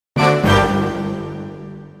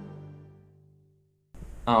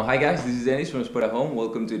Hi guys, this is Dennis from Spot at Home.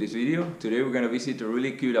 Welcome to this video. Today we're gonna visit a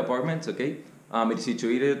really cute apartment, okay? It's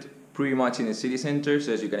situated pretty much in the city center,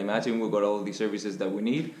 so as you can imagine, we've got all the services that we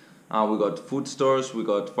need. We got food stores, we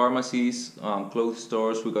got pharmacies, clothes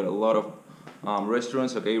stores, we got a lot of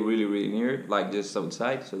restaurants, okay, really near, like just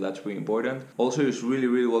outside, so that's pretty important. Also, it's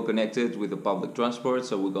really well connected with the public transport,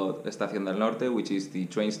 so we got Estación del Norte, which is the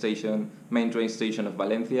train station, main train station of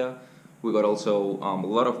Valencia. We got also a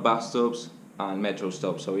lot of bus stops and metro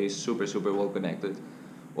stops, so it's super well connected.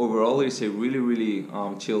 Overall, it's a really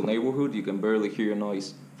chill neighborhood. You can barely hear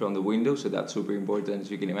noise from the window, so that's super important,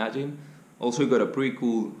 as you can imagine. Also, got a pretty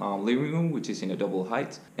cool living room, which is in a double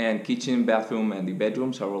height, and kitchen, bathroom, and the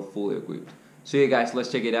bedrooms are all fully equipped. So yeah, guys,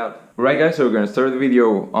 let's check it out. Alright, guys, so we're gonna start the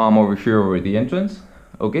video over here over the entrance.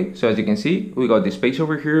 Okay, so as you can see, we got this space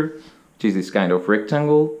over here, which is this kind of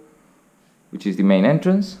rectangle, which is the main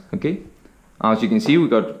entrance. Okay. As you can see, we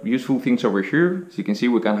got useful things over here. As you can see,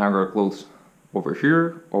 we can hang our clothes over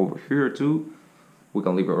here too. We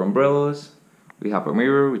can leave our umbrellas. We have a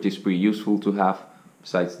mirror, which is pretty useful to have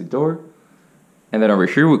besides the door. And then over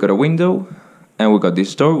here, we got a window, and we got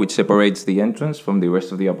this door, which separates the entrance from the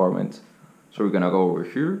rest of the apartment. So we're gonna go over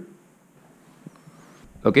here.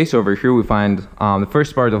 Okay, so over here we find the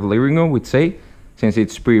first part of the living room, we'd say, since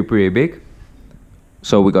it's pretty big.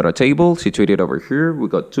 So we got a table situated over here. We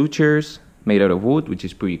got two chairs made out of wood, which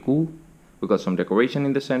is pretty cool. We got some decoration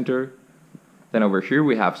in the center. Then over here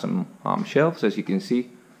we have some shelves, as you can see,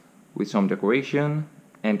 with some decoration,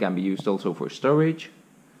 and can be used also for storage.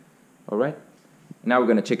 Alright, now we're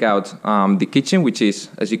gonna check out the kitchen, which is,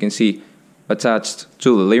 as you can see, attached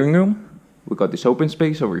to the living room. We got this open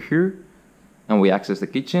space over here, and we access the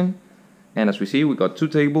kitchen. And as we see, we got two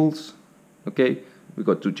tables, okay, we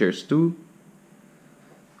got two chairs too.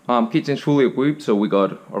 Kitchen's fully equipped, so we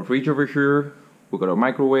got our fridge over here, we got our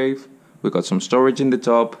microwave, we got some storage in the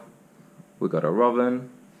top, we got our oven,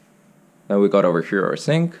 then we got over here our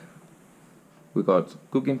sink, we got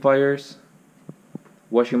cooking fires,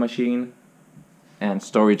 washing machine, and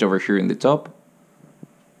storage over here in the top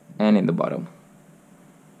and in the bottom.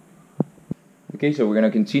 Okay, so we're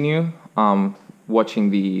gonna continue watching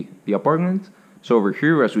the apartment. So over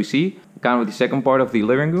here, as we see, kind of the second part of the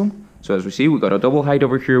living room. So as we see, we got a double height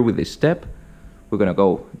over here with this step. We're gonna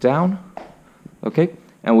go down, okay?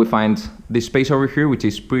 And we find this space over here, which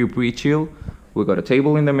is pretty chill. We got a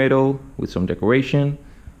table in the middle with some decoration.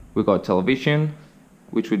 We got television,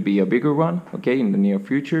 which would be a bigger one, okay, in the near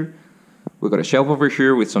future. We got a shelf over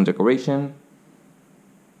here with some decoration.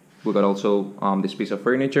 We got also this piece of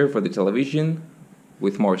furniture for the television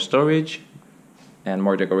with more storage and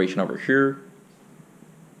more decoration over here.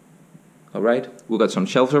 Alright, we got some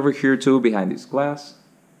shelves over here too behind this glass.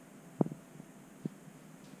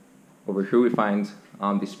 Over here we find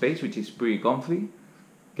this space, which is pretty comfy.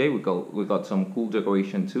 Okay, we got some cool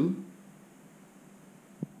decoration too.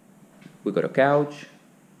 We got a couch.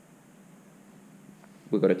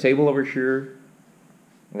 We got a table over here.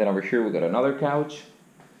 And then over here we got another couch.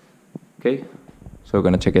 Okay, so we're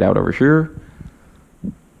gonna check it out over here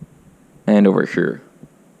and over here.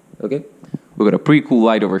 Okay, we got a pretty cool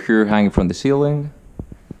light over here hanging from the ceiling,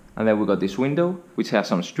 and then we got this window which has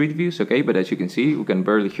some street views. Okay, but as you can see, we can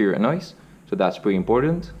barely hear a noise, so that's pretty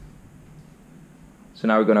important. So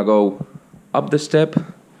now we're gonna go up the step,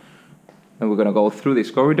 and we're gonna go through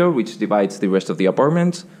this corridor which divides the rest of the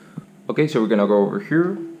apartment. Okay, so we're gonna go over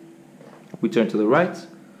here. We turn to the right,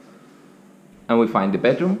 and we find the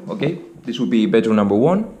bedroom. Okay, this would be bedroom number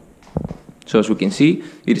 1. So as we can see,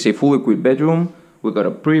 it is a fully equipped bedroom. We got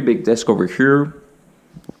a pretty big desk over here.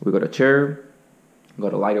 We got a chair. We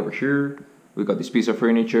got a light over here. We got this piece of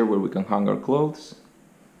furniture where we can hang our clothes.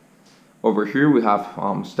 Over here we have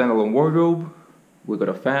standalone wardrobe. We got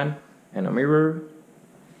a fan and a mirror.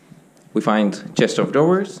 We find chest of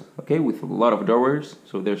drawers, okay, with a lot of drawers,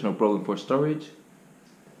 so there's no problem for storage.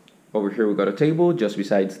 Over here we got a table just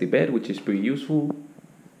besides the bed, which is pretty useful.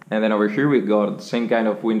 And then over here we got the same kind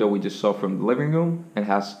of window we just saw from the living room, and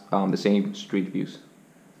has the same street views.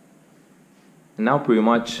 And now pretty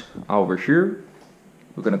much over here,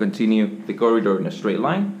 we're gonna continue the corridor in a straight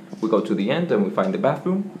line. We go to the end and we find the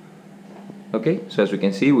bathroom. Okay, so as we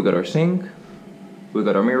can see, we got our sink, we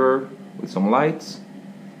got our mirror with some lights,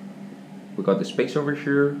 we got the space over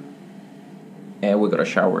here, and we got a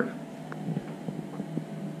shower.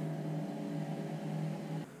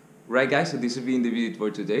 Right guys, so this has been the video for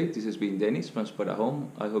today. This has been Dennis from Spot at Home.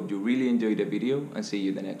 I hope you really enjoyed the video, and see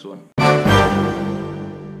you in the next one.